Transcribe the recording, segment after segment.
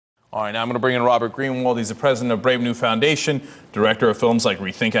All right, now I'm going to bring in Robert Greenwald. He's the president of Brave New Foundation, director of films like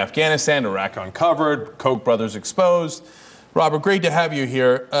Rethink Afghanistan, Iraq Uncovered, Koch Brothers Exposed. Robert, great to have you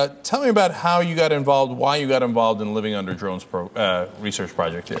here. Tell me about how you got involved, why you got involved in Living Under Drones research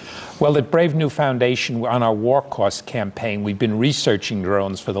project here. Well, at Brave New Foundation, on our War Cost campaign, we've been researching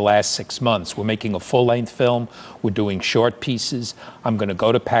drones for the last 6 months. We're making a full-length film. We're doing short pieces. I'm going to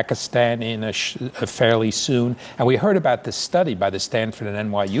go to Pakistan in fairly soon. And we heard about this study by the Stanford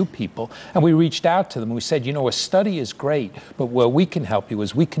and NYU people, and we reached out to them. We said, you know, a study is great, but where we can help you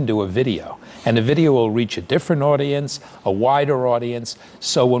is we can do a video. And the video will reach a different audience, a wider audience.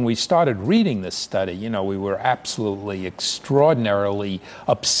 So when we started reading this study, you know, we were absolutely extraordinarily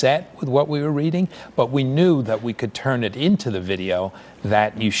upset with what we were reading, but we knew that we could turn it into the video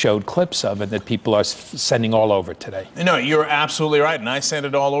that you showed clips of and that people are sending all over today. No, you're absolutely right, and I sent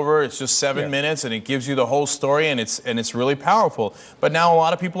it all over. It's just 7 minutes, and it gives you the whole story, and it's really powerful. But now a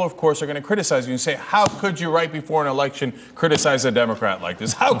lot of people, of course, are going to criticize you and say, how could you, right before an election, criticize a Democrat like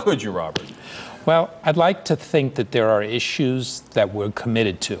this? How could you, Robert? Well, I'd like to think that there are issues that we're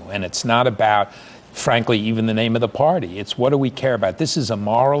committed to, and it's not about, frankly, even the name of the party. It's what do we care about? This is a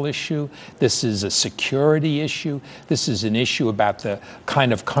moral issue. This is a security issue. This is an issue about the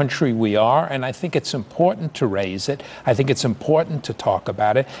kind of country we are, and I think it's important to raise it. I think it's important to talk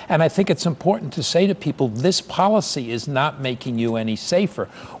about it, and I think it's important to say to people, this policy is not making you any safer.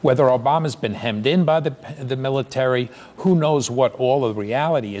 Whether Obama's been hemmed in by the military, who knows what all the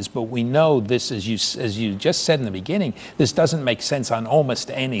reality is, but we know this, as you just said in the beginning, this doesn't make sense on almost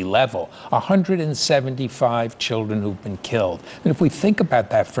any level. 175 children who've been killed. And if we think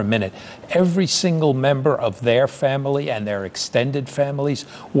about that for a minute, every single member of their family and their extended families,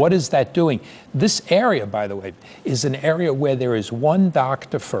 what is that doing? This area, by the way, is an area where there is one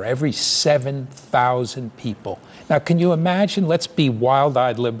doctor for every 7,000 people. Now, can you imagine, let's be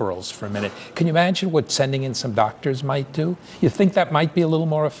wild-eyed liberals for a minute, can you imagine what sending in some doctors might do? You think that might be a little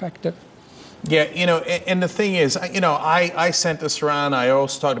more effective? Yeah, you know, and the thing is, you know, I sent this around. I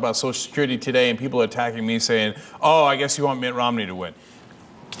also talked about Social Security today, and people are attacking me saying, oh, I guess you want Mitt Romney to win.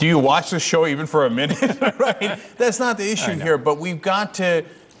 Do you watch the show even for a minute? Right? That's not the issue here, but we've got to...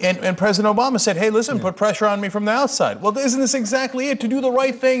 And President Obama said, hey, listen, put pressure on me from the outside. Well, isn't this exactly it? To do the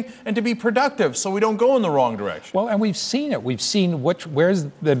right thing and to be productive so we don't go in the wrong direction. Well, and we've seen it. We've seen where's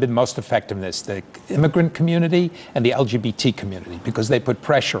there been most effectiveness? The immigrant community and the LGBT community, because they put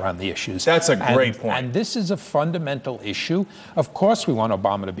pressure on the issues. That's a great point. And this is a fundamental issue. Of course we want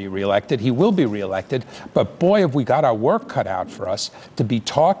Obama to be reelected. He will be reelected. But boy, have we got our work cut out for us to be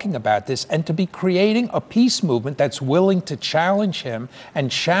talking about this and to be creating a peace movement that's willing to challenge him and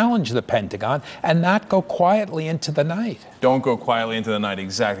challenge the Pentagon and not go quietly into the night. Don't go quietly into the night,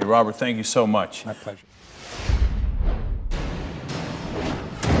 exactly. Robert, thank you so much. My pleasure.